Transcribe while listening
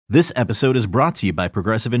This episode is brought to you by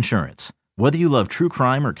Progressive Insurance. Whether you love true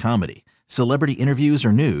crime or comedy, celebrity interviews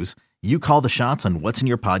or news, you call the shots on what's in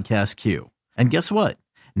your podcast queue. And guess what?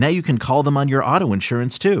 Now you can call them on your auto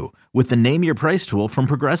insurance too with the Name Your Price tool from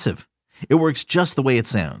Progressive. It works just the way it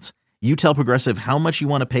sounds. You tell Progressive how much you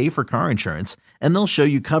want to pay for car insurance, and they'll show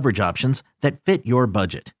you coverage options that fit your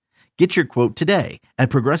budget. Get your quote today at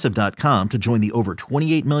Progressive.com to join the over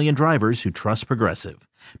 28 million drivers who trust Progressive.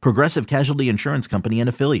 Progressive Casualty Insurance Company and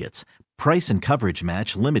Affiliates. Price and coverage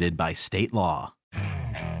match limited by state law.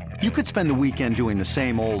 You could spend the weekend doing the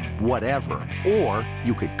same old whatever, or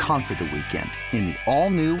you could conquer the weekend in the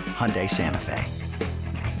all-new Hyundai Santa Fe.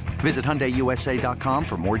 Visit HyundaiUSA.com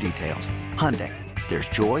for more details. Hyundai, there's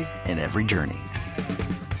joy in every journey.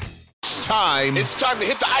 It's time to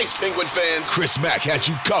hit the ice, Penguin fans. Chris Mack has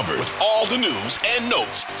you covered with all the news and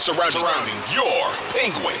notes surrounding your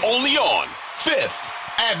Penguin. Only on Fifth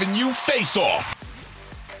Avenue Face-Off.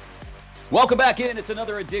 Welcome back in. It's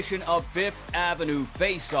another edition of Fifth Avenue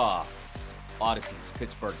Face-Off, Odyssey's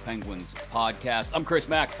Pittsburgh Penguins podcast. I'm Chris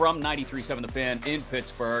Mack from 93.7 The Fan in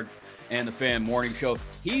Pittsburgh and The Fan Morning Show.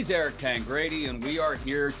 He's Eric Tangradi, and we are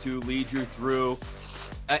here to lead you through.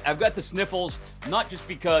 I've got the sniffles, not just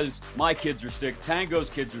because my kids are sick. Tango's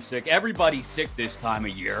kids are sick. Everybody's sick this time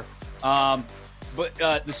of year. But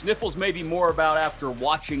the sniffles may be more about after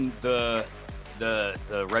watching the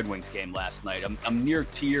Red Wings game last night. I'm near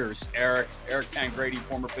tears. Eric Tangradi,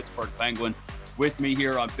 former Pittsburgh Penguin, with me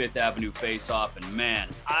here on Fifth Avenue Face-Off. And man,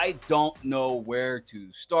 I don't know where to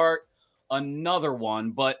start. Another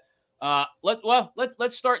one, but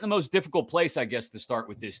let's start in the most difficult place, I guess, to start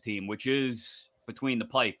with this team, which is between the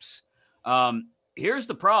pipes. Here's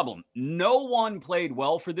the problem. No one played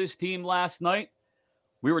well for this team last night.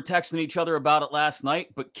 We were texting each other about it last night,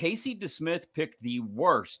 but Casey DeSmith picked the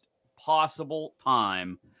worst possible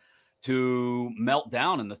time to melt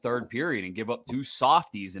down in the third period and give up two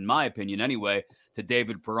softies, in my opinion anyway, to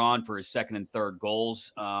David Perron for his second and third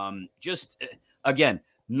goals. Again,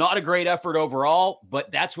 not a great effort overall,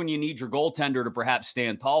 but that's when you need your goaltender to perhaps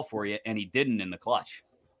stand tall for you, and he didn't in the clutch.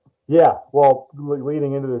 Yeah, well,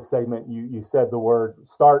 leading into this segment, you said the word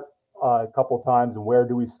start a couple of times, and where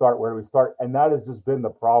do we start? And that has just been the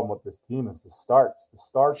problem with this team is the starts.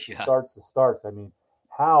 I mean,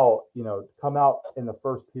 how, come out in the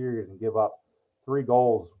first period and give up three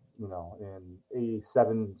goals, in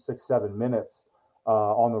 6-7 minutes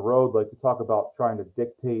on the road. Like you talk about trying to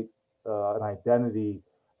dictate an identity.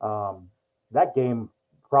 That game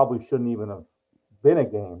probably shouldn't even have been a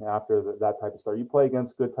game after that type of start. You play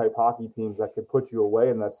against good type hockey teams that could put you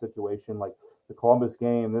away in that situation, like the Columbus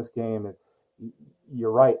game, this game. And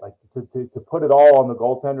you're right. Like to put it all on the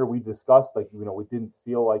goaltender, we discussed, we didn't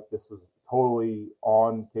feel like this was totally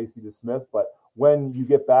on Casey DeSmith, but when you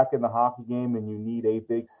get back in the hockey game and you need a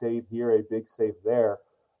big save here, a big save there,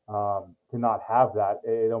 to not have that,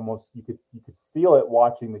 it almost, you could feel it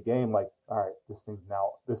watching the game. Like, all right, this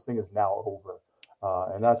thing is now over.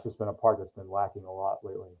 And that's just been a part that's been lacking a lot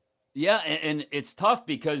lately. Yeah, and it's tough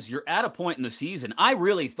because you're at a point in the season. I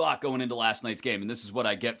really thought going into last night's game, and this is what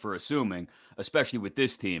I get for assuming, especially with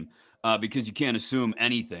this team, because you can't assume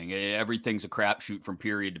anything. Everything's a crapshoot from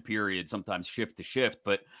period to period, sometimes shift to shift.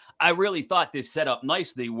 But I really thought this set up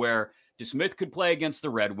nicely where DeSmith could play against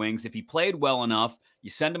the Red Wings. If he played well enough,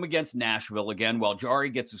 you send him against Nashville again while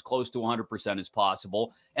Jari gets as close to 100% as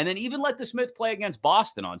possible. And then even let DeSmith play against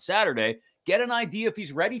Boston on Saturday. Get an idea if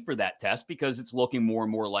he's ready for that test because it's looking more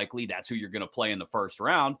and more likely that's who you're going to play in the first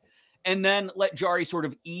round. And then let Jari sort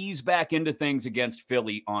of ease back into things against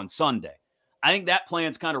Philly on Sunday. I think that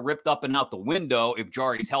plan's kind of ripped up and out the window if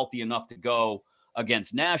Jari's healthy enough to go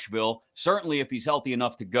against Nashville. Certainly if he's healthy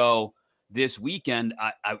enough to go this weekend,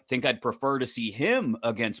 I think I'd prefer to see him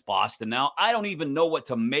against Boston. Now, I don't even know what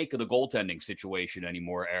to make of the goaltending situation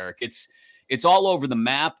anymore, Eric. It's all over the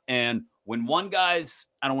map, and when one guy's,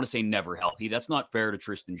 I don't want to say never healthy, that's not fair to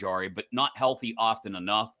Tristan Jari, but not healthy often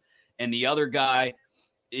enough, and the other guy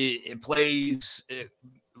it plays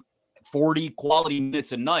 40 quality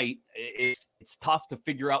minutes a night, it's tough to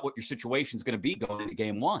figure out what your situation is going to be going into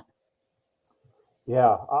game one.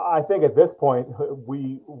 Yeah, I think at this point,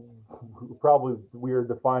 we are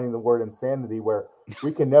defining the word insanity where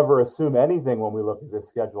we can never assume anything when we look at this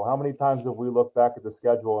schedule. How many times have we looked back at the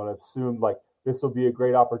schedule and assumed like this will be a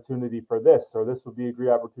great opportunity for this, or this will be a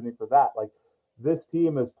great opportunity for that? Like this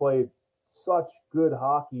team has played such good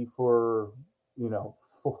hockey for,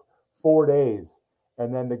 4 days.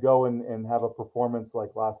 And then to go and have a performance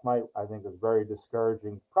like last night, I think is very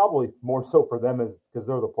discouraging, probably more so for them because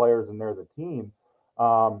they're the players and they're the team.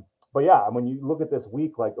 But yeah, when you look at this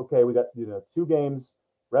week, like, okay, we got, 2 games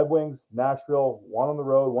Red Wings, Nashville, one on the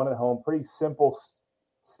road, one at home. Pretty simple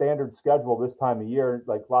standard schedule this time of year,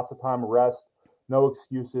 like lots of time of rest, no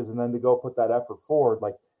excuses, and then to go put that effort forward.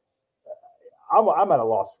 Like I'm at a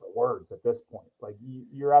loss for words at this point. Like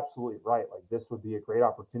you're absolutely right. Like this would be a great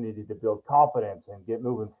opportunity to build confidence and get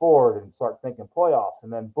moving forward and start thinking playoffs.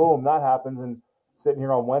 And then boom, that happens. And sitting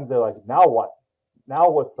here on Wednesday, like now what? Now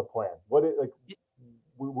what's the plan? What is, like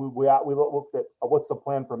we looked at what's the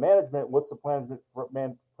plan for management? What's the plan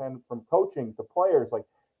from coaching to players? Like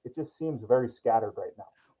it just seems very scattered right now.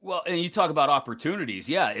 Well, and you talk about opportunities.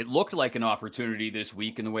 Yeah, it looked like an opportunity this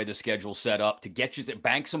week in the way the schedule's set up to get you to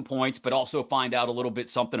bank some points, but also find out a little bit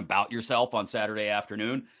something about yourself on Saturday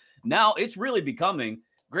afternoon. Now it's really becoming,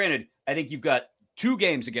 granted, I think you've got 2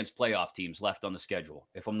 games against playoff teams left on the schedule,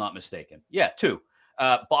 if I'm not mistaken. Yeah, 2.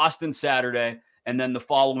 Boston Saturday, and then the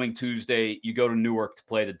following Tuesday, you go to Newark to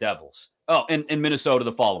play the Devils. Oh, and Minnesota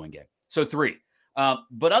the following game. So 3.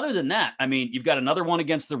 But other than that, I mean, you've got another one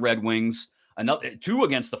against the Red Wings, another 2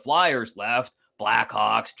 against the Flyers left,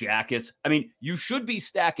 Blackhawks, Jackets. I mean, you should be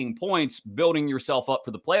stacking points, building yourself up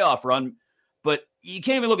for the playoff run, but you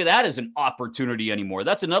can't even look at that as an opportunity anymore.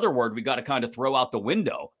 That's another word we got to kind of throw out the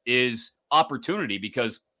window is opportunity,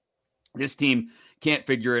 because this team can't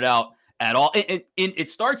figure it out at all. It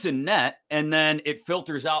starts in net, and then it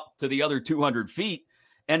filters out to the other 200 feet.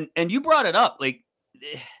 And you brought it up, like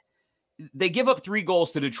they give up 3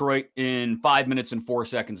 goals to Detroit in 5 minutes and 4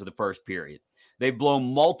 seconds of the first period. They've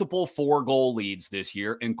blown multiple 4-goal leads this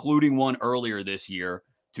year, including one earlier this year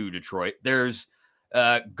to Detroit. There's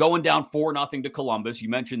going down 4-0 to Columbus. You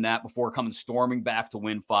mentioned that before, coming storming back to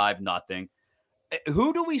win 5-0.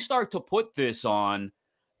 Who do we start to put this on,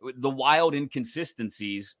 the wild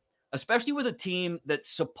inconsistencies, especially with a team that's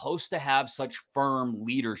supposed to have such firm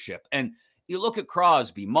leadership? And you look at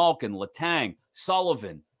Crosby, Malkin, Letang,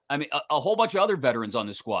 Sullivan. I mean, a whole bunch of other veterans on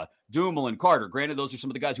the squad. Dumoulin, Carter. Granted, those are some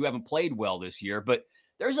of the guys who haven't played well this year, but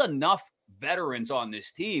there's enough veterans on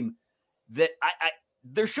this team that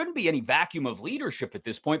there shouldn't be any vacuum of leadership at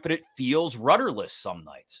this point, but it feels rudderless some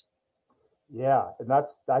nights. Yeah, and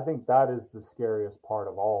I think that is the scariest part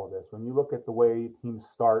of all of this. When you look at the way teams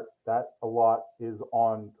start, that a lot is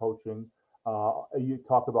on coaching. You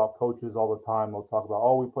talk about coaches all the time. They'll talk about,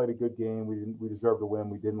 oh, we played a good game. We deserve to win.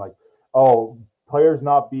 We didn't, like, oh, players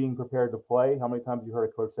not being prepared to play. How many times you heard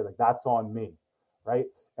a coach say, like, that's on me, right?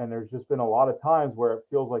 And there's just been a lot of times where it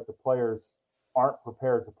feels like the players aren't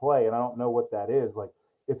prepared to play, and I don't know what that is. Like,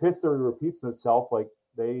 if history repeats itself, like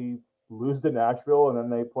they lose to Nashville and then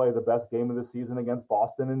they play the best game of the season against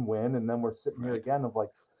Boston and win, and then we're sitting here again of like,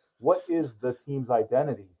 what is the team's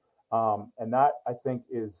identity? And that, I think,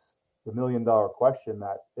 is the $1 million question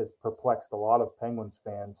that has perplexed a lot of Penguins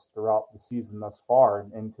fans throughout the season thus far,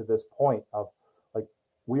 and to this point of, like,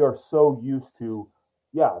 we are so used to,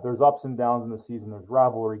 yeah, there's ups and downs in the season. There's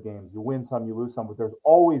rivalry games. You win some, you lose some, but there's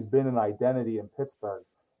always been an identity in Pittsburgh.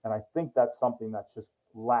 And I think that's something that's just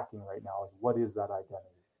lacking right now, is what is that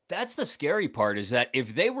identity? That's the scary part, is that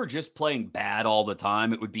if they were just playing bad all the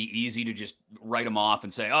time, it would be easy to just write them off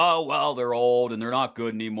and say, oh, well, they're old and they're not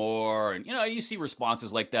good anymore. And, you know, you see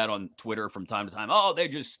responses like that on Twitter from time to time. Oh, they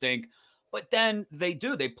just stink. But then they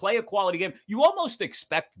do. They play a quality game. You almost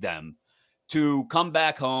expect them to come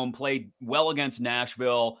back home, play well against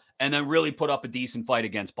Nashville, and then really put up a decent fight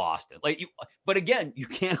against Boston. But again, you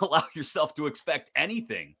can't allow yourself to expect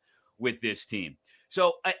anything with this team.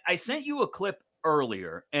 So I sent you a clip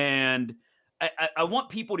earlier, and I want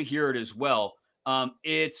people to hear it as well.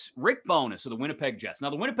 It's Rick Bowness of the Winnipeg Jets. Now,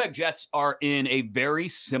 the Winnipeg Jets are in a very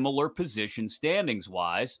similar position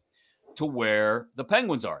standings-wise to where the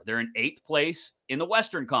Penguins are. They're in 8th place in the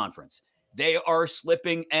Western Conference. They are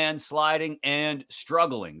slipping and sliding and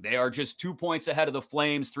struggling. They are just 2 points ahead of the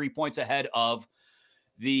Flames, 3 points ahead of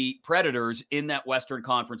the Predators in that Western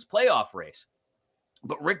Conference playoff race.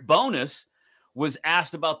 But Rick Bowness was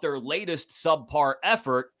asked about their latest subpar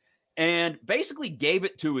effort and basically gave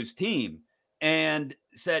it to his team and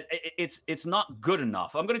said, it's not good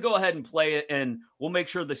enough. I'm going to go ahead and play it, and we'll make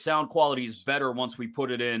sure the sound quality is better once we put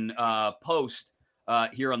it in post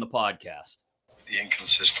here on the podcast. The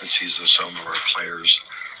inconsistencies of some of our players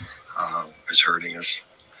is hurting us.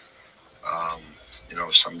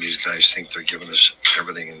 Some of these guys think they're giving us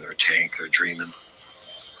everything in their tank. They're dreaming.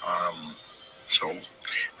 So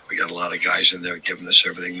we got a lot of guys in there giving us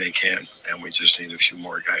everything they can, and we just need a few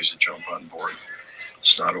more guys to jump on board.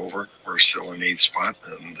 It's not over. We're still in 8th spot,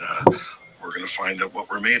 and we're going to find out what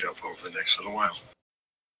we're made of over the next little while.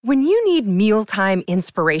 When you need mealtime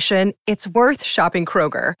inspiration, it's worth shopping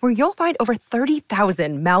Kroger, where you'll find over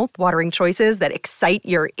 30,000 mouth-watering choices that excite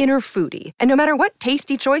your inner foodie. And no matter what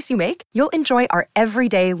tasty choice you make, you'll enjoy our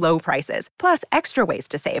everyday low prices, plus extra ways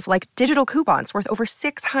to save, like digital coupons worth over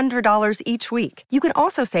 $600 each week. You can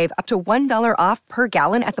also save up to $1 off per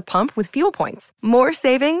gallon at the pump with fuel points. More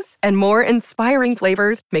savings and more inspiring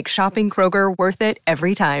flavors make shopping Kroger worth it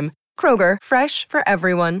every time. Kroger, fresh for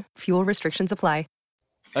everyone. Fuel restrictions apply.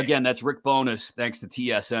 Again, that's Rick Bowness. Thanks to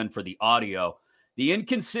TSN for the audio. The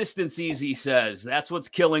inconsistencies, he says, that's what's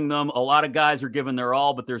killing them. A lot of guys are giving their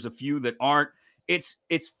all, but there's a few that aren't. It's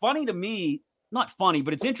funny to me, not funny,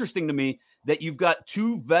 but it's interesting to me that you've got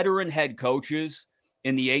two veteran head coaches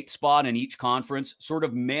in the 8th spot in each conference, sort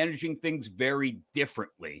of managing things very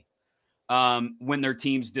differently when their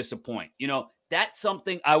teams disappoint. You know, that's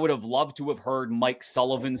something I would have loved to have heard Mike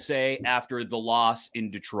Sullivan say after the loss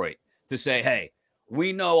in Detroit, to say, hey,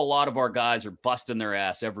 we know a lot of our guys are busting their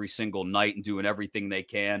ass every single night and doing everything they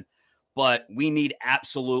can, but we need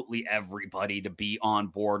absolutely everybody to be on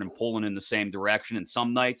board and pulling in the same direction. And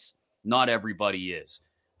some nights, not everybody is.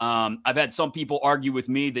 I've had some people argue with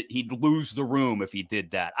me that he'd lose the room if he did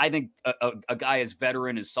that. I think a guy as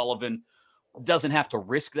veteran as Sullivan doesn't have to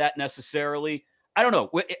risk that necessarily. I don't know.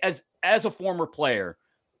 As a former player,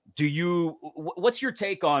 what's your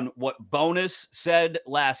take on what Bowness said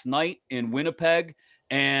last night in Winnipeg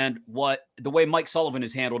and the way Mike Sullivan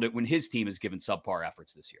has handled it when his team has given subpar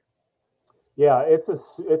efforts this year? Yeah, it's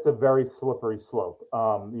a very slippery slope.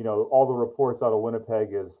 All the reports out of Winnipeg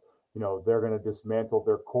is, they're going to dismantle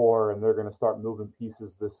their core and they're going to start moving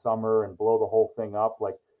pieces this summer and blow the whole thing up.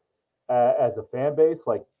 Like, as a fan base,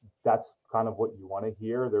 like, that's kind of what you want to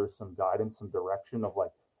hear. There's some guidance, some direction of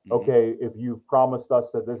like, okay, if you've promised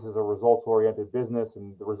us that this is a results-oriented business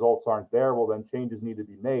and the results aren't there, well, then changes need to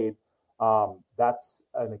be made. That's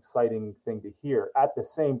an exciting thing to hear. At the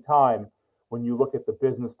same time, when you look at the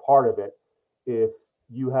business part of it, if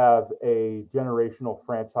you have a generational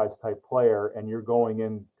franchise type player and you're going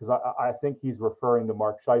in, because I think he's referring to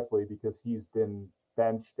Mark Scheifele because he's been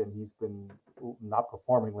benched and he's been not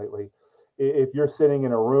performing lately. If you're sitting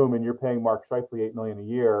in a room and you're paying Mark Scheifele $8 million a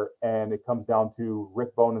year and it comes down to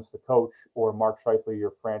Rick Bowness, the coach, or Mark Scheifele,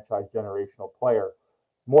 your franchise generational player,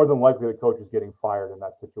 more than likely the coach is getting fired in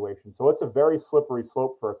that situation. So it's a very slippery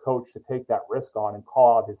slope for a coach to take that risk on and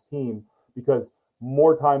call out his team, because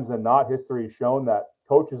more times than not, history has shown that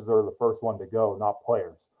coaches are the first one to go, not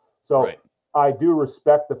players. So right. I do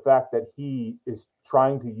respect the fact that he is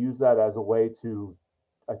trying to use that as a way to,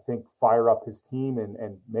 I think, fire up his team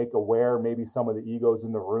and make aware maybe some of the egos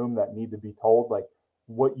in the room that need to be told, like,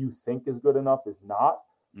 what you think is good enough is not.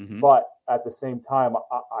 But at the same time,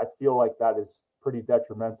 I feel like that is pretty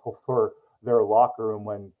detrimental for their locker room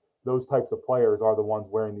when those types of players are the ones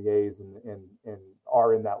wearing the A's and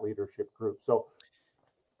are in that leadership group. So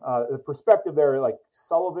the perspective there, like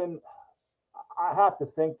Sullivan, I have to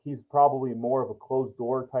think he's probably more of a closed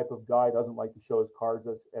door type of guy. Doesn't like to show his cards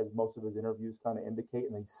as most of his interviews kind of indicate,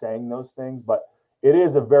 and he's saying those things. But it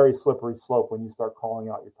is a very slippery slope when you start calling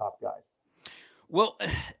out your top guys. Well,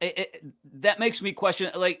 that makes me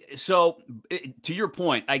question, to your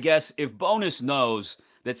point, I guess if Bowness knows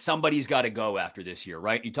that somebody's got to go after this year,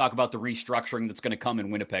 right? You talk about the restructuring that's going to come in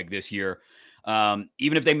Winnipeg this year.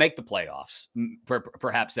 Even if they make the playoffs,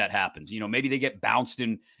 perhaps that happens. Maybe they get bounced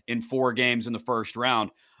in 4 games in the first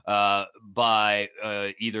round by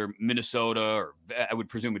either Minnesota or I would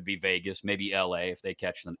presume it'd be Vegas, maybe LA if they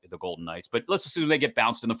catch the Golden Knights. But let's assume they get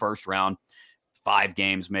bounced in the first round, 5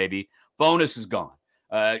 games maybe. Bowness is gone.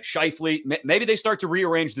 Scheifele, maybe they start to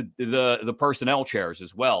rearrange the personnel chairs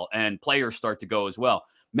as well, and players start to go as well.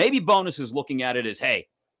 Maybe Bowness is looking at it as, hey,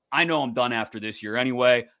 I know I'm done after this year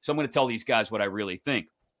anyway, so I'm going to tell these guys what I really think.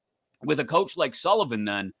 With a coach like Sullivan,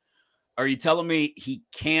 then, are you telling me he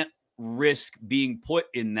can't risk being put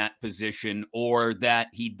in that position, or that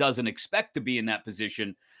he doesn't expect to be in that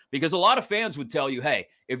position? Because a lot of fans would tell you, hey,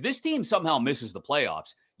 if this team somehow misses the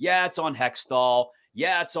playoffs, yeah, it's on Hextall.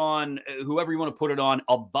 Yeah, it's on whoever you want to put it on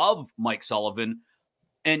above Mike Sullivan.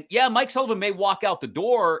 And yeah, Mike Sullivan may walk out the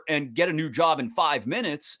door and get a new job in 5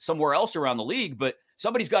 minutes somewhere else around the league, but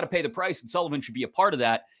somebody's got to pay the price, and Sullivan should be a part of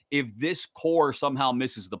that if this core somehow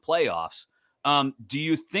misses the playoffs. Do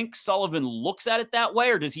you think Sullivan looks at it that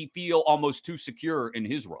way, or does he feel almost too secure in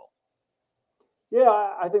his role?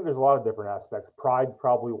 Yeah, I think there's a lot of different aspects. Pride's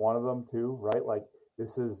probably one of them too, right? Like,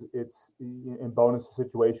 it's in Bowness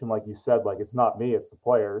situation, like you said, like, it's not me, it's the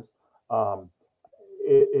players.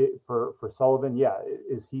 for Sullivan, yeah,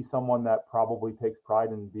 is he someone that probably takes pride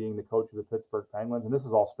in being the coach of the Pittsburgh Penguins? And this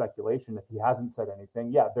is all speculation. If he hasn't said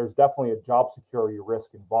anything, yeah, there's definitely a job security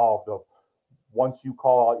risk involved of once you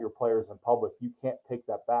call out your players in public, you can't take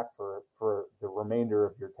that back for the remainder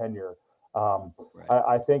of your tenure. Right.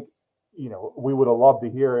 I think, we would have loved to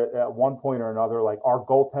hear it at one point or another, like our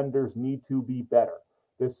goaltenders need to be better.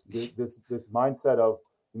 This mindset of,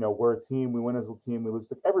 we're a team, we win as a team, we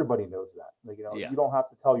lose. Everybody knows that. Like, You don't have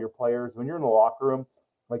to tell your players when you're in the locker room.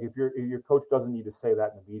 Like if your coach doesn't need to say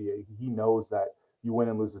that in the media, he knows that you win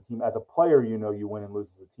and lose as a team. As a player, you win and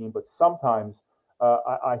lose as a team. But sometimes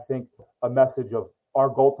I think a message of our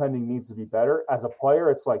goaltending needs to be better. As a player,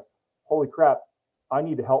 it's like, holy crap, I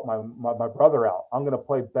need to help my brother out. I'm going to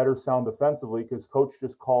play better sound defensively because coach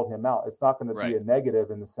just called him out. It's not going to be a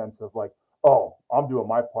negative in the sense of like, oh, I'm doing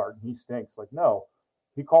my part and he stinks. Like, no.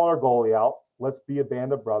 He called our goalie out. Let's be a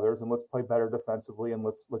band of brothers and let's play better defensively and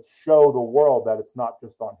let's show the world that it's not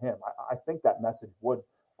just on him. I think that message would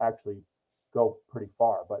actually go pretty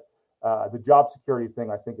far. But the job security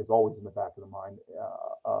thing, I think, is always in the back of the mind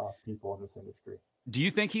of people in this industry. Do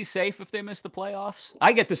you think he's safe if they miss the playoffs?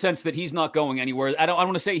 I get the sense that he's not going anywhere. I don't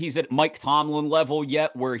want to say he's at Mike Tomlin level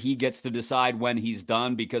yet where he gets to decide when he's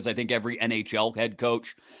done, because I think every NHL head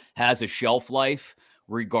coach has a shelf life,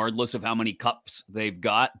 regardless of how many cups they've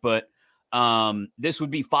got. But this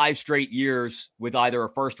would be 5 straight years with either a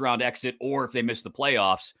first-round exit or if they miss the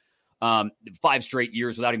playoffs, 5 straight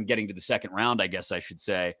years without even getting to the second round, I guess I should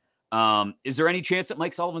say. Is there any chance that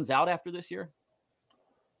Mike Sullivan's out after this year?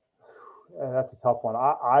 That's a tough one.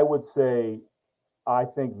 I would say I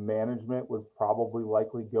think management would probably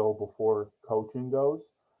likely go before coaching goes.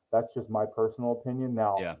 That's just my personal opinion.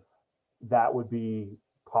 Now, that would be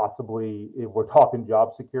possibly, if we're talking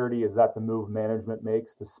job security, is that the move management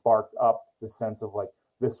makes to spark up the sense of like,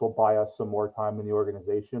 this will buy us some more time in the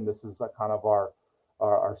organization. This is a kind of our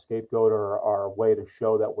scapegoat or our way to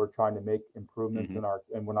show that we're trying to make improvements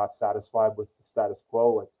and we're not satisfied with the status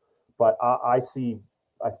quo. But I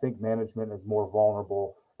think management is more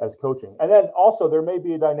vulnerable as coaching. And then also there may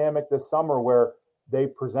be a dynamic this summer where they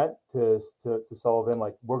present to Sullivan,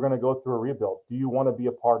 like, we're going to go through a rebuild. Do you want to be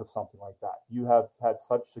a part of something like that? You have had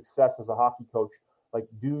such success as a hockey coach. Like,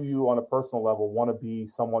 do you on a personal level want to be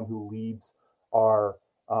someone who leads our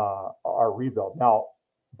rebuild? Now,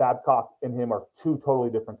 Babcock and him are 2 totally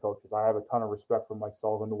different coaches. I have a ton of respect for Mike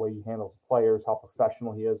Sullivan, the way he handles players, how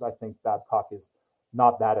professional he is. I think Babcock is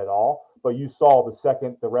not that at all. But you saw the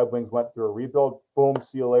second the Red Wings went through a rebuild, boom,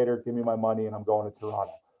 see you later, give me my money, and I'm going to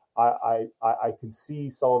Toronto. I can see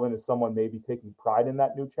Sullivan as someone maybe taking pride in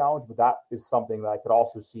that new challenge, but that is something that I could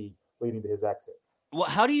also see leading to his exit. Well,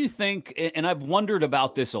 how do you think, and I've wondered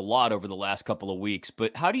about this a lot over the last couple of weeks,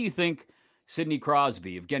 but how do you think Sidney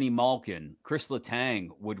Crosby, Evgeny Malkin, Chris Letang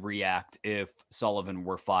would react if Sullivan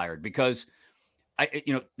were fired? Because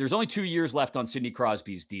there's only 2 years left on Sidney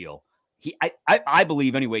Crosby's deal. I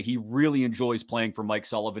believe anyway, he really enjoys playing for Mike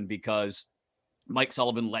Sullivan because Mike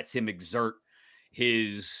Sullivan lets him exert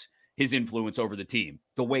his influence over the team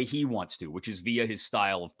the way he wants to, which is via his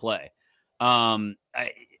style of play.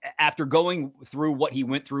 After going through what he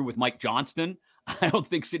went through with Mike Johnston, I don't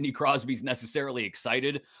think Sidney Crosby's necessarily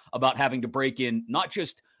excited about having to break in not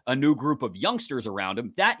just a new group of youngsters around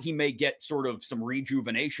him, that he may get sort of some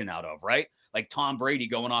rejuvenation out of, right? Like Tom Brady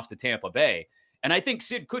going off to Tampa Bay. And I think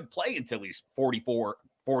Sid could play until he's 44,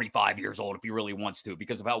 45 years old if he really wants to,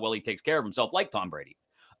 because of how well he takes care of himself, like Tom Brady.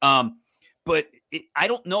 But I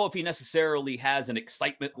don't know if he necessarily has an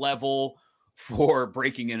excitement level for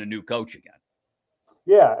breaking in a new coach again.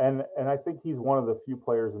 Yeah, and I think he's one of the few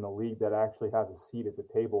players in the league that actually has a seat at the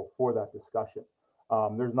table for that discussion.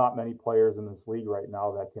 There's not many players in this league right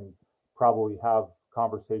now that can probably have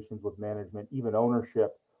conversations with management, even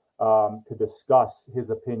ownership, to discuss his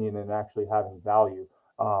opinion and actually having value.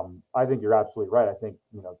 I think you're absolutely right. I think,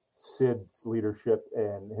 Sid's leadership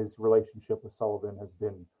and his relationship with Sullivan has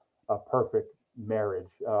been a perfect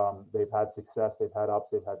marriage. They've had success, they've had ups,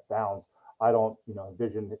 they've had downs. I don't,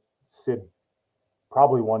 envision Sid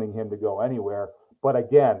probably wanting him to go anywhere. But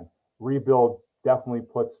again, rebuild definitely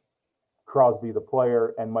puts Crosby, the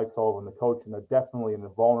player, and Mike Sullivan, the coach, and they're definitely in a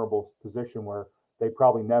vulnerable position where they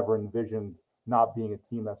probably never envisioned not being a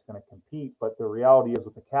team that's going to compete. But the reality is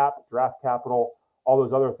with the cap, draft capital, all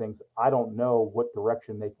those other things, I don't know what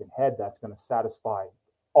direction they can head that's going to satisfy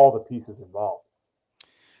all the pieces involved.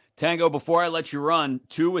 Tango, before I let you run,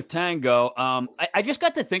 2 with Tango. I just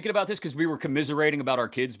got to thinking about this because we were commiserating about our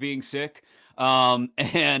kids being sick.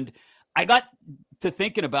 And I got to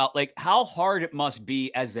thinking about like how hard it must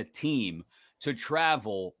be as a team to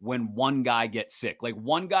travel when one guy gets sick. Like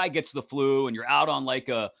one guy gets the flu and you're out on like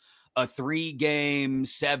a 3-game,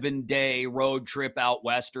 7-day road trip out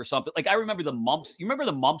west or something. Like I remember the mumps. You remember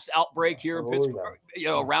the mumps outbreak here in Pittsburgh,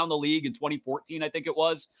 around the league in 2014, I think it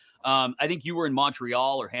was. I think you were in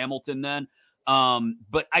Montreal or Hamilton then.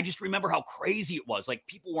 But I just remember how crazy it was. Like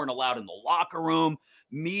people weren't allowed in the locker room.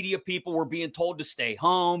 Media people were being told to stay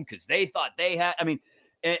home because they thought they had, and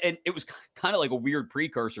it was kind of like a weird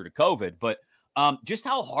precursor to COVID, but just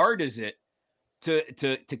how hard is it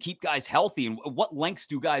to keep guys healthy, and what lengths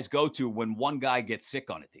do guys go to when one guy gets sick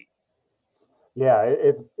on a team? Yeah,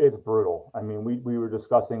 it's brutal. I mean, we were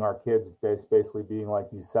discussing our kids basically being like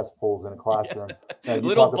these cesspools in a classroom. Yeah.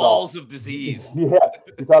 Little balls of disease. Yeah,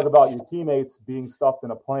 you talk about your teammates being stuffed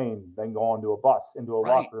in a plane, then go onto a bus, into a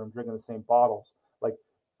locker room, drinking the same bottles. Like,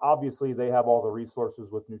 obviously, they have all the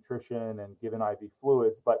resources with nutrition and giving IV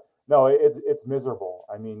fluids, but no, it's miserable.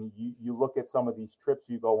 I mean, you look at some of these trips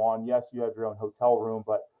you go on. Yes, you have your own hotel room,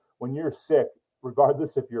 but when you're sick,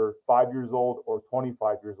 regardless if you're 5 years old or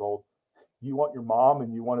 25 years old, you want your mom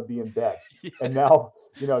and you want to be in bed. Yeah. And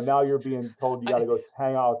now you're being told you got to go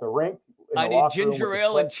hang out at the rink. I need ginger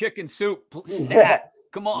ale and chicken soup. Stat.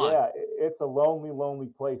 Come on. Yeah, it's a lonely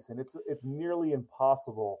place, and it's nearly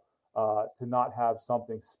impossible to not have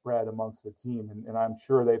something spread amongst the team. And I'm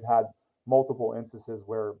sure they've had multiple instances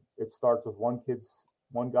where it starts with one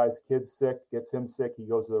guy's kid sick, gets him sick, he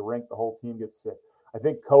goes to the rink, the whole team gets sick. I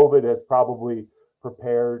think COVID has probably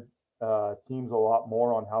prepared teams a lot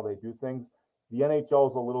more on how they do things. The NHL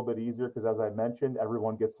is a little bit easier because, as I mentioned,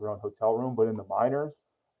 everyone gets their own hotel room. But in the minors,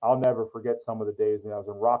 I'll never forget some of the days when I was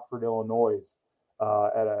in Rockford, Illinois,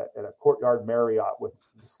 at a Courtyard Marriott with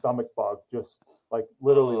the stomach bug, just like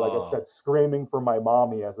literally, like I said, screaming for my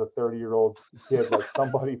mommy as a 30-year-old kid, like,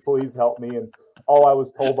 somebody please help me. And all I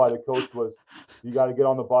was told by the coach was, you got to get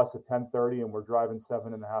on the bus at 10:30, and we're driving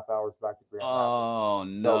 7.5 hours back to Grand Rapids. Oh,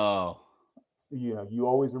 no. So, you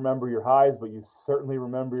always remember your highs, but you certainly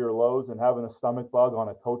remember your lows, and having a stomach bug on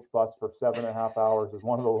a coach bus for 7.5 hours is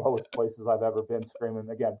one of the lowest places I've ever been, screaming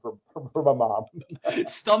again for my mom.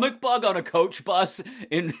 Stomach bug on a coach bus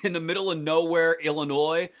in the middle of nowhere,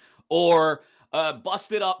 Illinois, or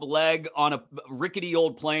busted up leg on a rickety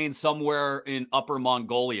old plane somewhere in Upper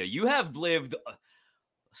Mongolia. You have lived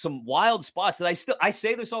some wild spots that I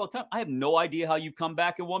say this all the time. I have no idea how you've come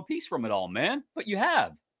back in one piece from it all, man, but you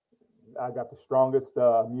have. I got the strongest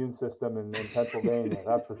immune system in Pennsylvania,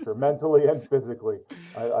 that's for sure, mentally and physically.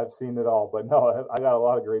 I've seen it all. But no, I got a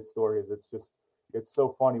lot of great stories. It's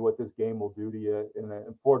so funny what this game will do to you. And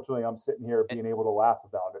unfortunately, I'm sitting here being able to laugh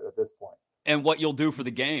about it at this point. And what you'll do for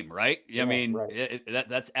the game, right? I mean, right.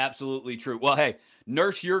 That's absolutely true. Well, hey,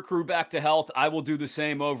 nurse your crew back to health. I will do the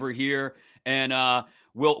same over here. And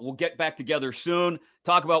we'll get back together soon.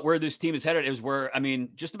 Talk about where this team is headed.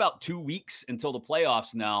 Just about 2 weeks until the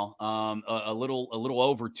playoffs now, a little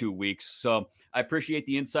over 2 weeks. So I appreciate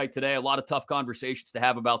the insight today. A lot of tough conversations to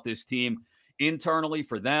have about this team internally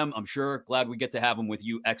for them. I'm sure. Glad we get to have them with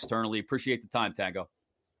you externally. Appreciate the time, Tango.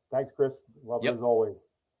 Thanks, Chris. Love it as always.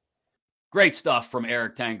 Great stuff from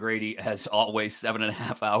Eric Tangradi, as always.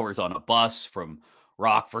 7.5 hours on a bus from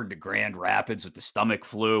Rockford to Grand Rapids with the stomach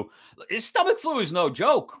flu. His stomach flu is no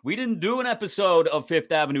joke. We didn't do an episode of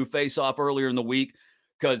Fifth Avenue Face-Off earlier in the week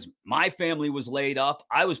because my family was laid up.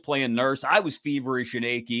 I was playing nurse. I was feverish and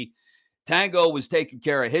achy. Tango was taking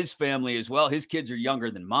care of his family as well. His kids are younger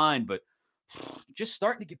than mine, but just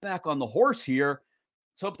starting to get back on the horse here.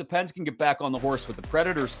 Let's hope the Pens can get back on the horse with the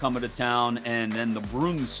Predators coming to town, and then the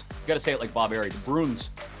Bruins, got to say it like Bob Airy, the Bruins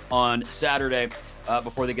on Saturday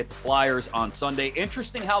before they get the Flyers on Sunday.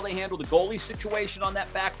 Interesting how they handle the goalie situation on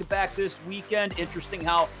that back-to-back this weekend. Interesting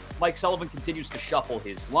how Mike Sullivan continues to shuffle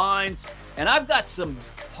his lines. And I've got some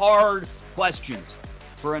hard questions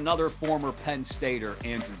for another former Penn Stater,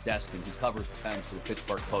 Andrew Destin, who covers the Pens for the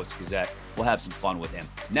Pittsburgh Post-Gazette. We'll have some fun with him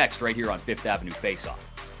next right here on Fifth Avenue Face-Off.